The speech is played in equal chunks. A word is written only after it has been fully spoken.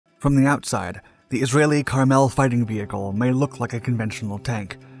From the outside, the Israeli Carmel Fighting Vehicle may look like a conventional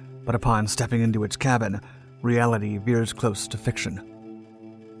tank, but upon stepping into its cabin, reality veers close to fiction.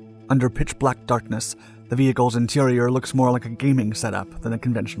 Under pitch-black darkness, the vehicle's interior looks more like a gaming setup than a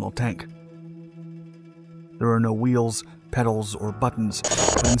conventional tank. There are no wheels, pedals, or buttons,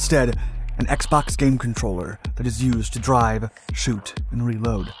 but instead, an Xbox game controller that is used to drive, shoot, and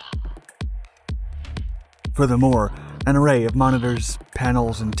reload. Furthermore, an array of monitors,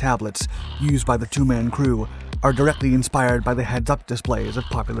 panels, and tablets used by the two-man crew are directly inspired by the heads-up displays of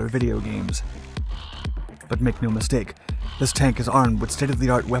popular video games. But make no mistake, this tank is armed with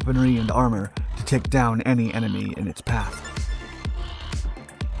state-of-the-art weaponry and armor to take down any enemy in its path.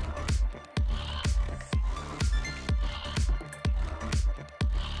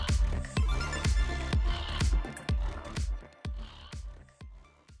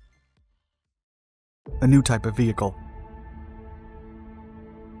 A new type of vehicle.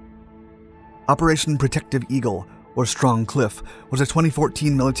 Operation Protective Eagle, or Strong Cliff, was a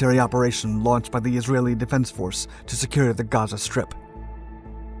 2014 military operation launched by the Israeli Defense Force to secure the Gaza Strip.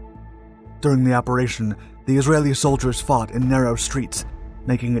 During the operation, the Israeli soldiers fought in narrow streets,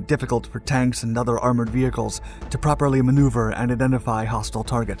 making it difficult for tanks and other armored vehicles to properly maneuver and identify hostile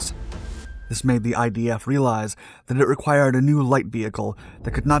targets. This made the IDF realize that it required a new light vehicle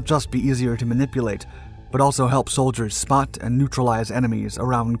that could not just be easier to manipulate, but also help soldiers spot and neutralize enemies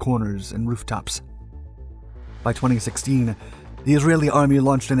around corners and rooftops. By 2016, the Israeli army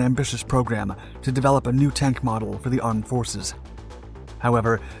launched an ambitious program to develop a new tank model for the armed forces.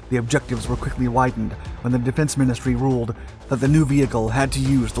 However, the objectives were quickly widened when the Defense Ministry ruled that the new vehicle had to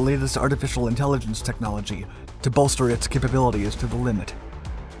use the latest artificial intelligence technology to bolster its capabilities to the limit.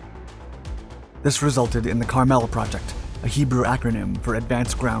 This resulted in the Carmel Project, a Hebrew acronym for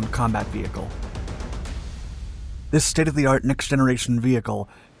Advanced Ground Combat Vehicle. This state-of-the-art next-generation vehicle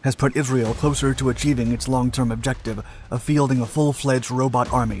has put Israel closer to achieving its long-term objective of fielding a full-fledged robot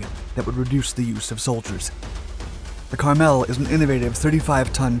army that would reduce the use of soldiers. The Carmel is an innovative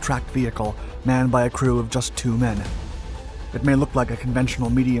 35-ton tracked vehicle manned by a crew of just 2 men. It may look like a conventional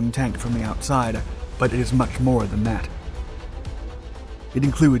medium tank from the outside, but it is much more than that. It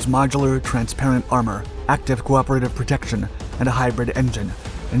includes modular, transparent armor, active cooperative protection, and a hybrid engine,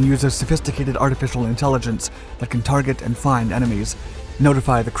 and uses sophisticated artificial intelligence that can target and find enemies,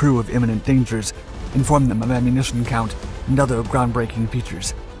 notify the crew of imminent dangers, inform them of ammunition count, and other groundbreaking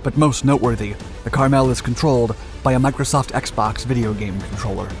features. But most noteworthy, the Carmel is controlled by a Microsoft Xbox video game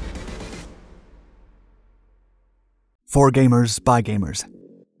controller. For gamers by gamers.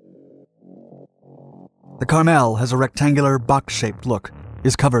 The Carmel has a rectangular, box-shaped look,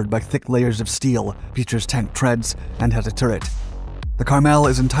 is covered by thick layers of steel, features tank treads, and has a turret. The Carmel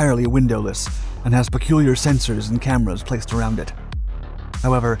is entirely windowless and has peculiar sensors and cameras placed around it.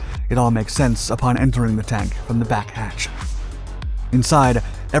 However, it all makes sense upon entering the tank from the back hatch. Inside,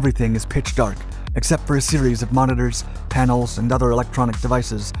 everything is pitch dark, except for a series of monitors, panels, and other electronic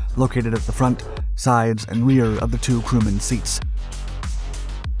devices located at the front, sides, and rear of the 2 crewmen's seats.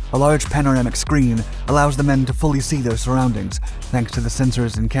 A large panoramic screen allows the men to fully see their surroundings, thanks to the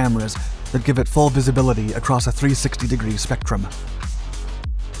sensors and cameras that give it full visibility across a 360-degree spectrum.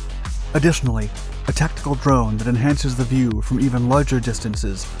 Additionally, a tactical drone that enhances the view from even larger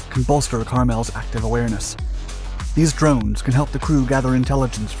distances can bolster Carmel's active awareness. These drones can help the crew gather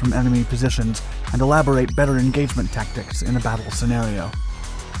intelligence from enemy positions and elaborate better engagement tactics in a battle scenario.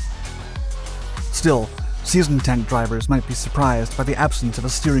 Still, seasoned tank drivers might be surprised by the absence of a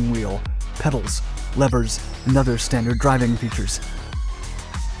steering wheel, pedals, levers, and other standard driving features.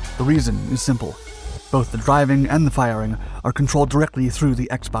 The reason is simple. Both the driving and the firing are controlled directly through the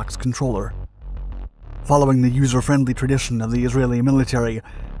Xbox controller. Following the user-friendly tradition of the Israeli military,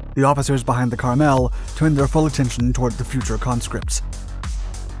 the officers behind the Carmel turned their full attention toward the future conscripts.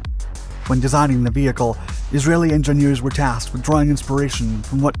 When designing the vehicle, Israeli engineers were tasked with drawing inspiration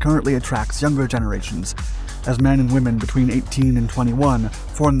from what currently attracts younger generations, as men and women between 18 and 21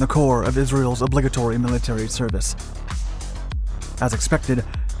 form the core of Israel's obligatory military service. As expected,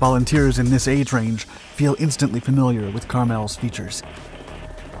 volunteers in this age range feel instantly familiar with Carmel's features.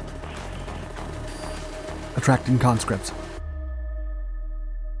 Attracting conscripts.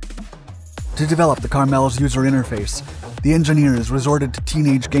 To develop the Carmel's user interface, the engineers resorted to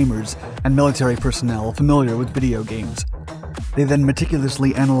teenage gamers and military personnel familiar with video games. They then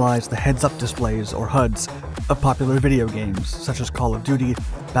meticulously analyzed the heads-up displays, or HUDs, of popular video games such as Call of Duty,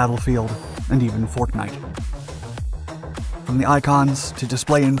 Battlefield, and even Fortnite. From the icons to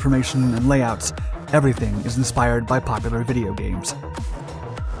display information and layouts, everything is inspired by popular video games.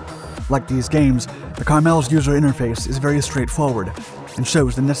 Like these games, the Carmel's user interface is very straightforward and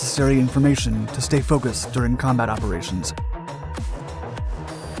shows the necessary information to stay focused during combat operations.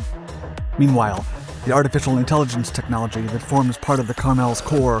 Meanwhile, the artificial intelligence technology that forms part of the Carmel's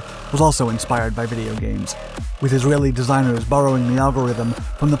core was also inspired by video games, with Israeli designers borrowing the algorithm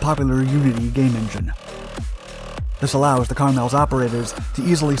from the popular Unity game engine. This allows the Carmel's operators to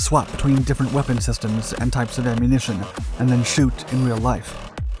easily swap between different weapon systems and types of ammunition, and then shoot in real life.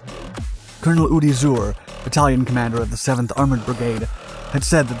 Colonel Udi Zur, battalion commander of the 7th Armored Brigade, had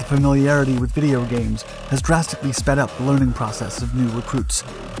said that the familiarity with video games has drastically sped up the learning process of new recruits.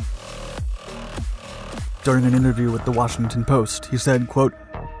 During an interview with the Washington Post, he said, quote,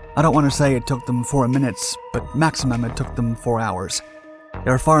 "I don't want to say it took them 4 minutes, but maximum it took them 4 hours. They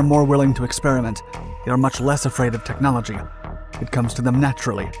are far more willing to experiment. They are much less afraid of technology. It comes to them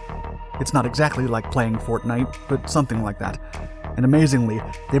naturally. It's not exactly like playing Fortnite, but something like that. And amazingly,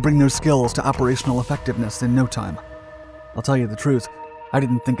 they bring their skills to operational effectiveness in no time. I'll tell you the truth, I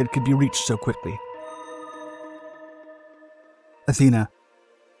didn't think it could be reached so quickly." Athena.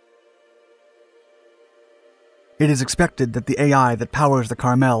 It is expected that the AI that powers the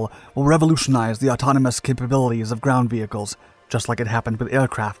Carmel will revolutionize the autonomous capabilities of ground vehicles, just like it happened with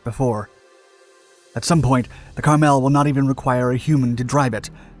aircraft before. At some point, the Carmel will not even require a human to drive it,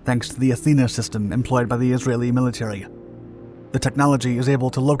 thanks to the Athena system employed by the Israeli military. The technology is able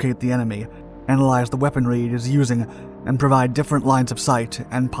to locate the enemy, analyze the weaponry it is using, and provide different lines of sight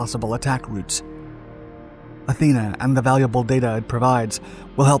and possible attack routes. Athena and the valuable data it provides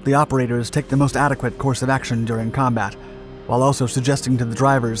will help the operators take the most adequate course of action during combat, while also suggesting to the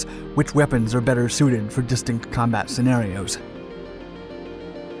drivers which weapons are better suited for distinct combat scenarios.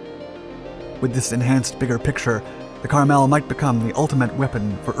 With this enhanced bigger picture, the Carmel might become the ultimate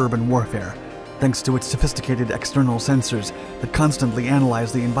weapon for urban warfare, thanks to its sophisticated external sensors that constantly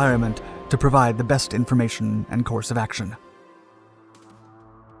analyze the environment to provide the best information and course of action.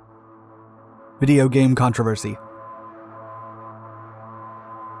 Video game controversy.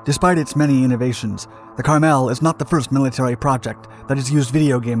 Despite its many innovations, the Carmel is not the first military project that has used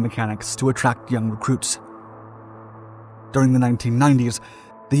video game mechanics to attract young recruits. During the 1990s,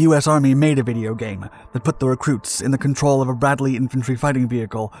 the U.S. Army made a video game that put the recruits in the control of a Bradley infantry fighting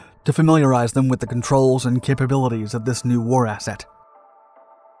vehicle to familiarize them with the controls and capabilities of this new war asset.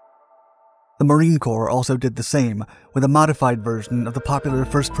 The Marine Corps also did the same with a modified version of the popular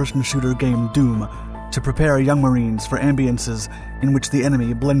first-person shooter game Doom to prepare young Marines for ambiences in which the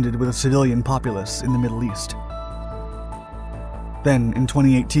enemy blended with a civilian populace in the Middle East. Then, in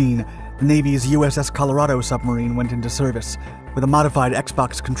 2018, the Navy's USS Colorado submarine went into service with a modified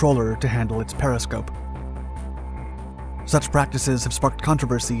Xbox controller to handle its periscope. Such practices have sparked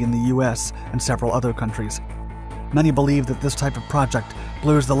controversy in the US and several other countries. Many believe that this type of project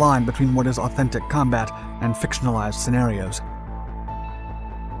blurs the line between what is authentic combat and fictionalized scenarios.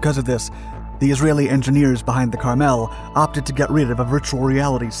 Because of this, the Israeli engineers behind the Carmel opted to get rid of a virtual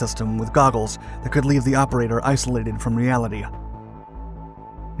reality system with goggles that could leave the operator isolated from reality.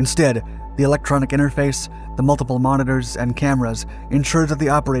 Instead, the electronic interface, the multiple monitors, and cameras ensure that the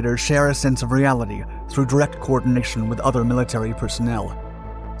operators share a sense of reality through direct coordination with other military personnel.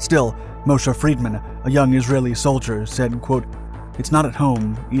 Still, Moshe Friedman, a young Israeli soldier, said, quote, "It's not at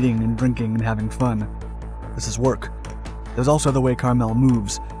home, eating and drinking and having fun. This is work. There's also the way Carmel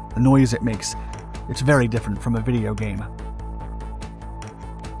moves, the noise it makes. It's very different from a video game."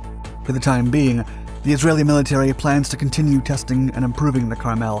 For the time being, the Israeli military plans to continue testing and improving the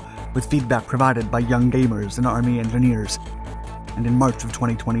Carmel with feedback provided by young gamers and army engineers. And in March of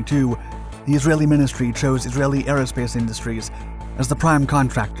 2022, the Israeli ministry chose Israeli Aerospace Industries as the prime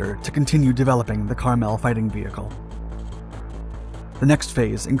contractor to continue developing the Carmel fighting vehicle. The next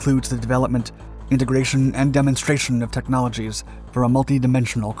phase includes the development, integration, and demonstration of technologies for a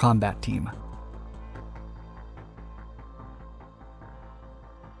multi-dimensional combat team.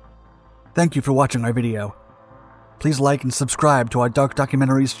 Thank you for watching our video. Please like and subscribe to our Dark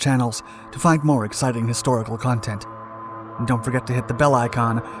Documentaries channels to find more exciting historical content. And don't forget to hit the bell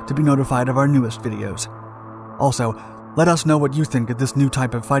icon to be notified of our newest videos. Also, let us know what you think of this new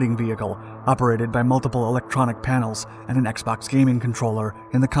type of fighting vehicle, operated by multiple electronic panels and an Xbox gaming controller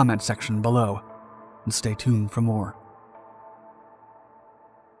in the comment section below. And stay tuned for more.